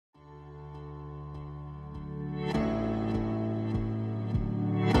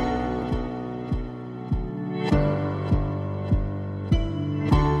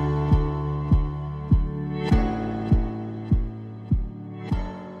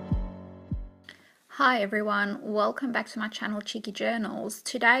Hi everyone, welcome back to my channel Cheeky Journals.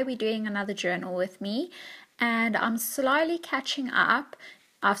 Today we're doing another journal with me and I'm slowly catching up.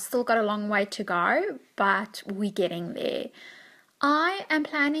 I've still got a long way to go, but we're getting there. I am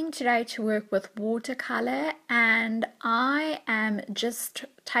planning today to work with watercolor and I am just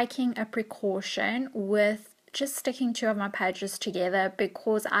taking a precaution with just sticking two of my pages together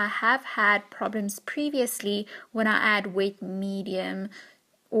because I have had problems previously when I add wet medium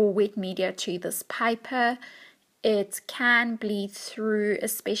or wet media to this paper. It can bleed through,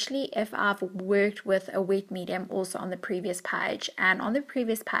 especially if I've worked with a wet medium also on the previous page. And on the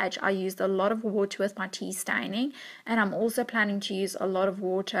previous page I used a lot of water with my tea staining, and I'm also planning to use a lot of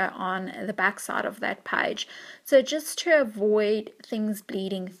water on the back side of that page. So just to avoid things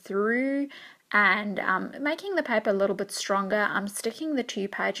bleeding through and making the paper a little bit stronger, I'm sticking the two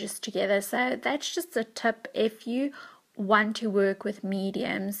pages together. So that's just a tip if you want to work with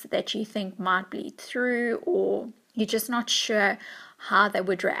mediums that you think might bleed through or you're just not sure how they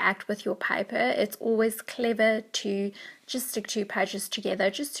would react with your paper. It's always clever to just stick two pages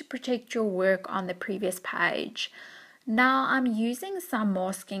together just to protect your work on the previous page. Now I'm using some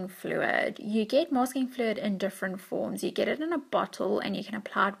masking fluid. You get masking fluid in different forms. You get it in a bottle and you can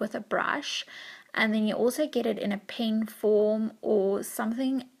apply it with a brush, and then you also get it in a pen form or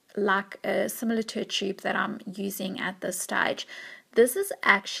something like similar to a tube that I'm using at this stage. This is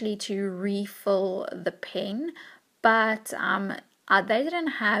actually to refill the pen, but they didn't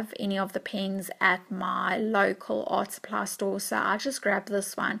have any of the pens at my local art supply store, so I just grabbed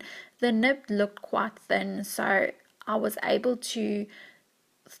this one. The nib looked quite thin, so I was able to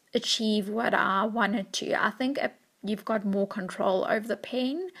achieve what I wanted to. I think you've got more control over the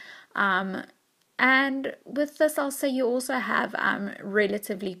pen. And with this, I'll say you also have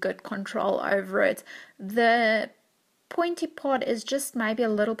relatively good control over it. The pointy part is just maybe a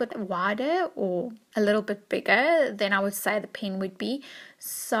little bit wider or a little bit bigger than I would say the pen would be.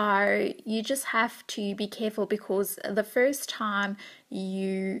 So you just have to be careful because the first time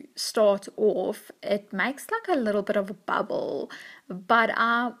you start off, it makes like a little bit of a bubble. But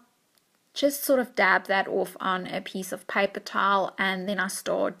I just sort of dab that off on a piece of paper towel and then I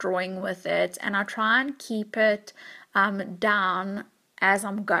start drawing with it, and I try and keep it down as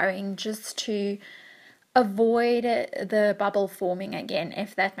I'm going just to avoid the bubble forming again,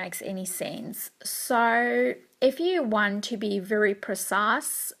 if that makes any sense. So if you want to be very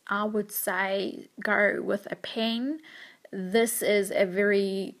precise, I would say go with a pen. This is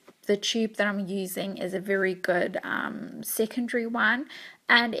the tube that I'm using is a very good secondary one.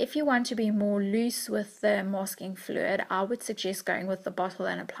 And if you want to be more loose with the masking fluid, I would suggest going with the bottle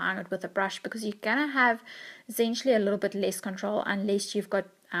and applying it with a brush, because you're going to have essentially a little bit less control unless you've got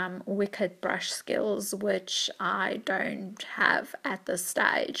wicked brush skills, which I don't have at this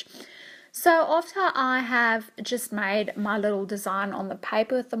stage. So after I have just made my little design on the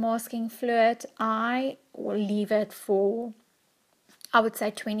paper with the masking fluid, I will leave it for, I would say,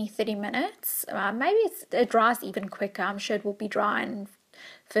 20-30 minutes. Maybe it dries even quicker. I'm sure it will be dry in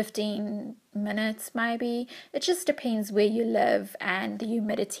 15 minutes maybe. It just depends where you live and the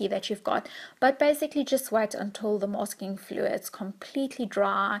humidity that you've got, but basically just wait until the masking fluid's completely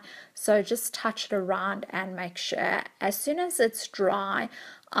dry. So just touch it around and make sure. As soon as it's dry,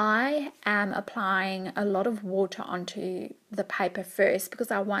 I am applying a lot of water onto the paper first, because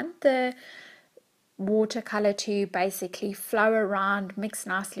I want the watercolor to basically flow around, mix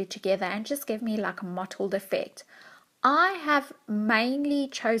nicely together and just give me like a mottled effect. I have mainly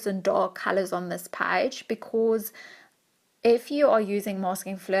chosen dark colors on this page because if you are using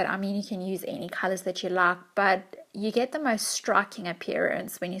masking fluid, I mean, you can use any colors that you like, but you get the most striking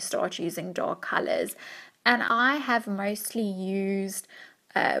appearance when you start using dark colors. And I have mostly used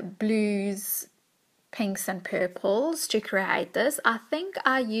blues, pinks and purples to create this. I think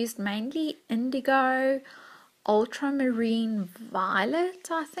I used mainly indigo, ultramarine violet,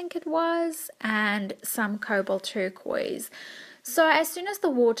 I think it was, and some cobalt turquoise. So as soon as the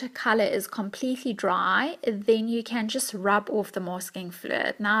watercolor is completely dry, then you can just rub off the masking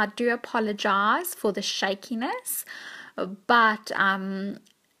fluid. Now I do apologize for the shakiness, but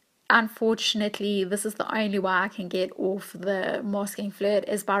unfortunately this is the only way I can get off the masking fluid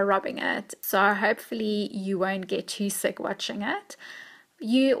is by rubbing it. So hopefully you won't get too sick watching it.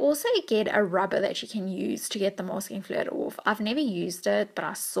 You also get a rubber that you can use to get the masking fluid off. I've never used it, but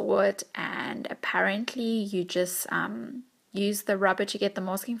I saw it, and apparently you just use the rubber to get the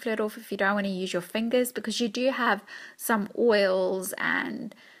masking fluid off if you don't want to use your fingers, because you do have some oils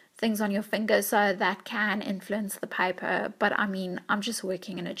and things on your fingers, so that can influence the paper. But I mean, I'm just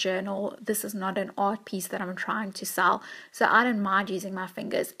working in a journal. This is not an art piece that I'm trying to sell, so I don't mind using my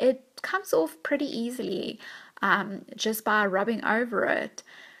fingers. It comes off pretty easily just by rubbing over it.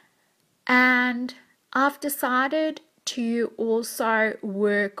 And I've decided to also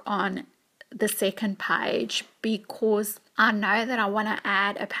work on the second page because I know that I want to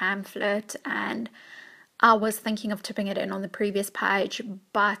add a pamphlet, and I was thinking of tipping it in on the previous page,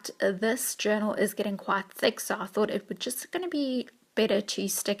 but this journal is getting quite thick, so I thought it would just going to be better to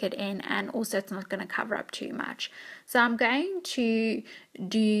stick it in, and also it's not going to cover up too much. So I'm going to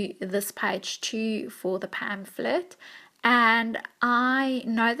do this page too for the pamphlet. And I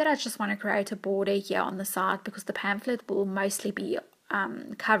know that I just want to create a border here on the side because the pamphlet will mostly be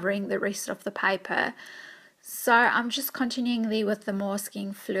covering the rest of the paper. So I'm just continuing there with the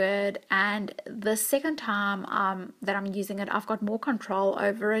masking fluid, and the second time that I'm using it, I've got more control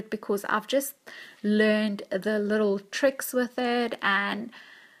over it because I've just learned the little tricks with it, and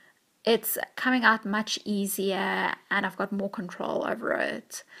it's coming out much easier, and I've got more control over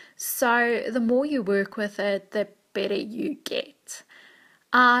it. So the more you work with it, the better you get.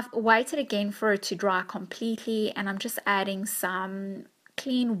 I've waited again for it to dry completely, and I'm just adding some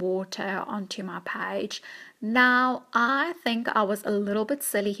clean water onto my page. Now, I think I was a little bit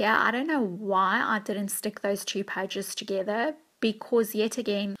silly here. I don't know why I didn't stick those two pages together, because yet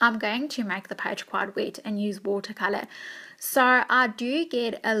again, I'm going to make the page quite wet and use watercolor. So I do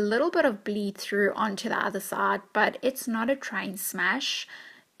get a little bit of bleed through onto the other side, but it's not a train smash.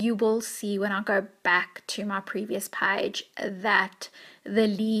 You will see when I go back to my previous page that the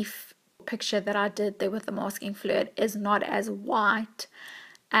leaf picture that I did there with the masking fluid is not as white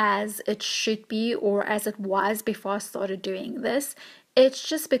as it should be, or as it was before I started doing this. It's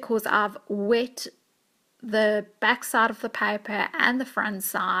just because I've wet the back side of the paper and the front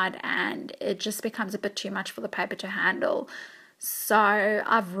side, and it just becomes a bit too much for the paper to handle. So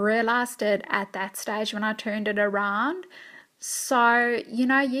I've realized it at that stage when I turned it around. So, you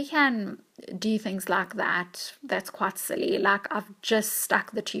know, you can do things like that. That's quite silly. Like, I've just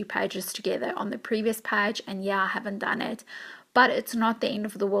stuck the two pages together on the previous page, and yeah, I haven't done it. But it's not the end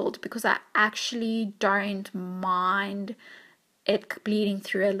of the world, because I actually don't mind it bleeding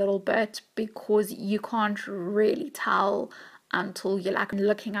through a little bit, because you can't really tell until you're like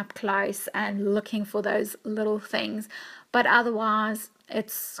looking up close and looking for those little things. But otherwise,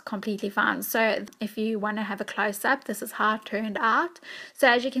 it's completely fine. So if you want to have a close-up, this is how it turned out. So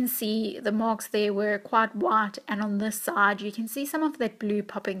as you can see, the marks there were quite white, and on this side you can see some of that blue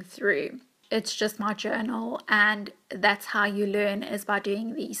popping through. It's just my journal, and that's how you learn, is by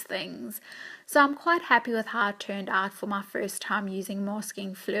doing these things. So I'm quite happy with how it turned out for my first time using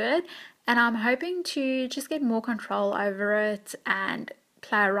masking fluid, and I'm hoping to just get more control over it and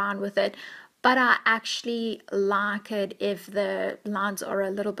play around with it. But I actually like it if the lines are a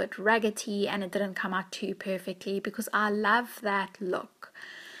little bit raggedy and it didn't come out too perfectly, because I love that look.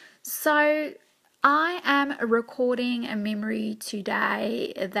 So I am recording a memory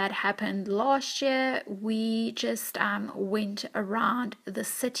today that happened last year. We just went around the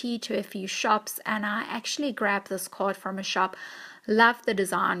city to a few shops, and I actually grabbed this card from a shop. Loved the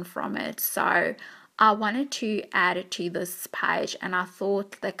design from it, so I wanted to add it to this page, and I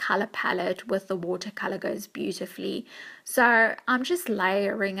thought the color palette with the watercolor goes beautifully. So I'm just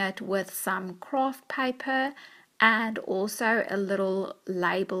layering it with some craft paper and also a little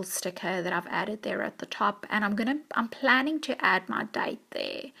label sticker that I've added there at the top, and I'm planning to add my date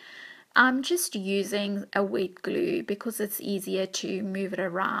there. I'm just using a wet glue because it's easier to move it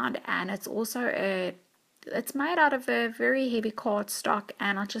around, and it's also it's made out of a very heavy cardstock,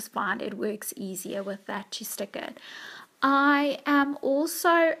 and I just find it works easier with that to stick it. I am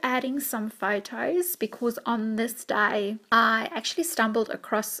also adding some photos because on this day I actually stumbled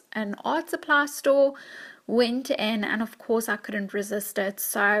across an art supply store, went in, and of course I couldn't resist it.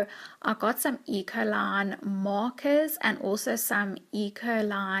 So I got some Ecoline markers and also some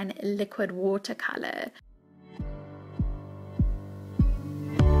Ecoline liquid watercolor.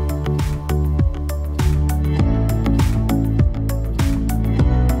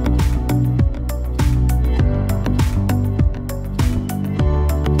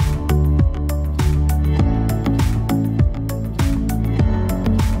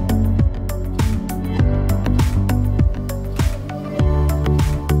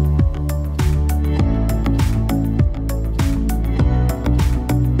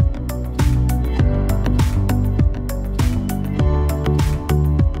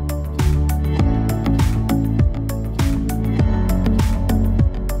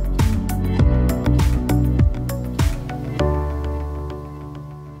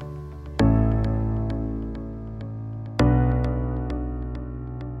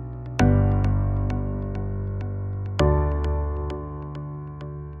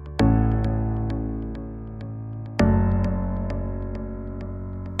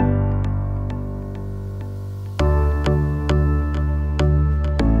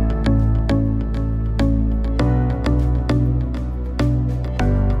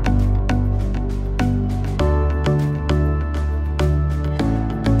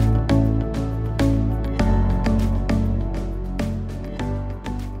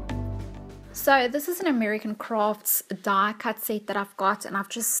 So this is an American Crafts die cut set that I've got, and I've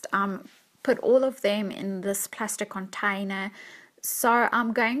just put all of them in this plastic container. So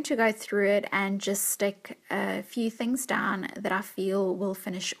I'm going to go through it and just stick a few things down that I feel will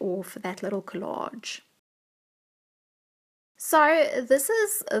finish off that little collage. So this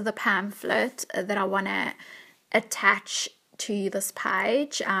is the pamphlet that I want to attach to this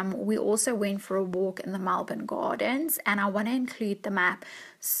page. We also went for a walk in the Melbourne Gardens, and I want to include the map.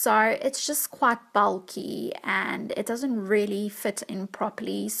 So it's just quite bulky and it doesn't really fit in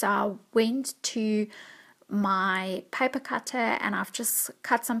properly. So I went to my paper cutter and I've just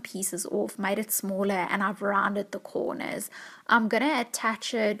cut some pieces off, made it smaller, and I've rounded the corners. I'm going to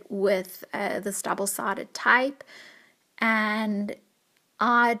attach it with this double-sided tape, and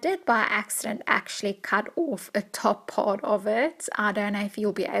I did by accident actually cut off a top part of it. I don't know if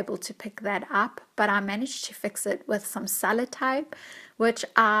you'll be able to pick that up, but I managed to fix it with some sellotape, which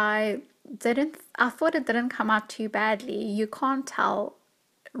I thought it didn't come out too badly. You can't tell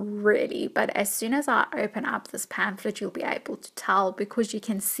really, but as soon as I open up this pamphlet, you'll be able to tell, because you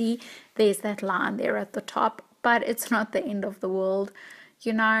can see there's that line there at the top, but it's not the end of the world.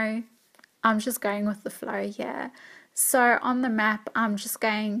 You know, I'm just going with the flow here. So on the map, I'm just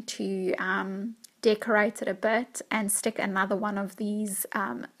going to decorate it a bit and stick another one of these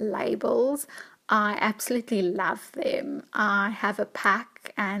labels. I absolutely love them. I have a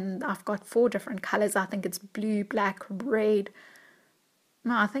pack and I've got 4 different colors. I think it's blue, black, red.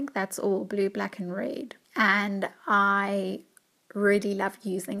 No, I think that's all blue, black, and red. And I really love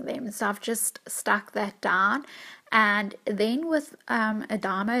using them. So I've just stuck that down. And then with a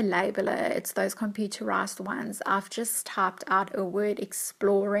Dymo labeler, it's those computerized ones, I've just typed out a word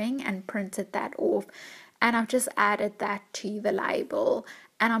exploring and printed that off. And I've just added that to the label.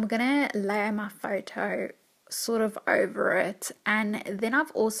 And I'm going to layer my photo sort of over it. And then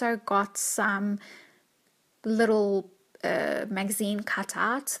I've also got some little magazine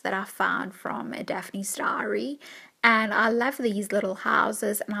cutouts that I found from a Daphne's Diary. And I love these little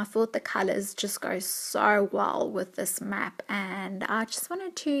houses, and I thought the colors just go so well with this map, and I just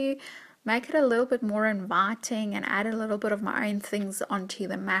wanted to make it a little bit more inviting and add a little bit of my own things onto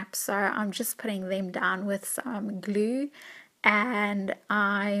the map. So I'm just putting them down with some glue, and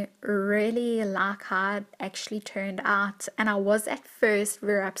I really like how it actually turned out. And I was at first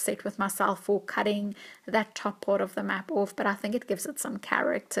very upset with myself for cutting that top part of the map off, but I think it gives it some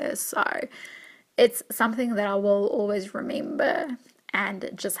character. So it's something that I will always remember and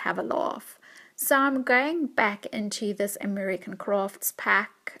just have a laugh. So I'm going back into this American Crafts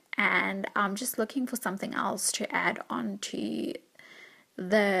pack, and I'm just looking for something else to add onto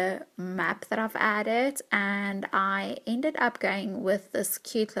the map that I've added, and I ended up going with this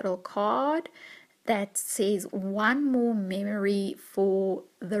cute little card that says one more memory for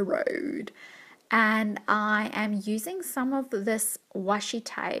the road. And I am using some of this washi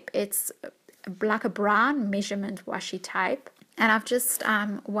tape. It's like a brown measurement washi tape, and I've just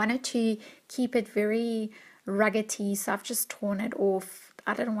wanted to keep it very ruggedy, so I've just torn it off.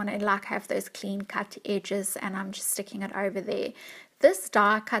 I didn't want to like have those clean cut edges, and I'm just sticking it over there. This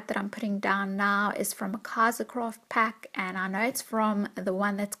die cut that I'm putting down now is from a Kaisercraft pack, and I know it's from the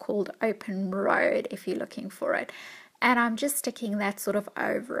one that's called Open Road if you're looking for it, and I'm just sticking that sort of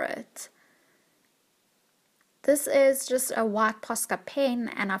over it. This is just a white Posca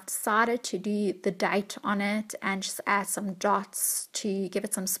pen, and I've decided to do the date on it and just add some dots to give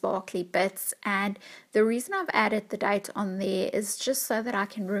it some sparkly bits. And the reason I've added the date on there is just so that I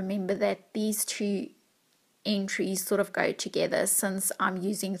can remember that these 2 entries sort of go together, since I'm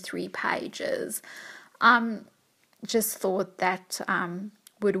using 3 pages. Just thought that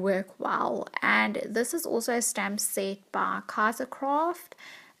would work well. And this is also a stamp set by Kaisercraft,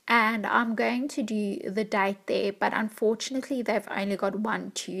 and I'm going to do the date there, but unfortunately they've only got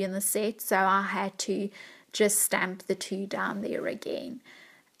 1 2 in the set, so I had to just stamp the 2 down there again.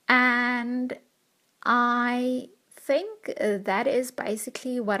 And I think that is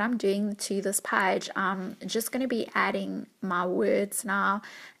basically what I'm doing to this page. I'm just going to be adding my words now,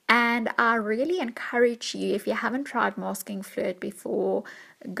 and I really encourage you, if you haven't tried masking flirt before,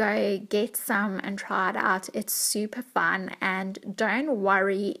 go get some and try it out. It's super fun, and don't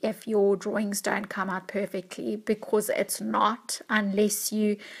worry if your drawings don't come out perfectly, because it's not, unless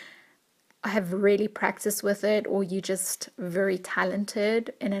you have really practiced with it or you're just very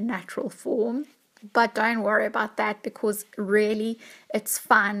talented in a natural form. But don't worry about that, because really it's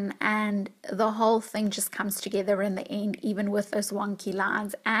fun, and the whole thing just comes together in the end, even with those wonky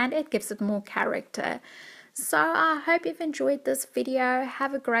lines, and it gives it more character. So I hope you've enjoyed this video.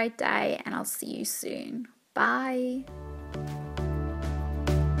 Have a great day, and I'll see you soon. Bye.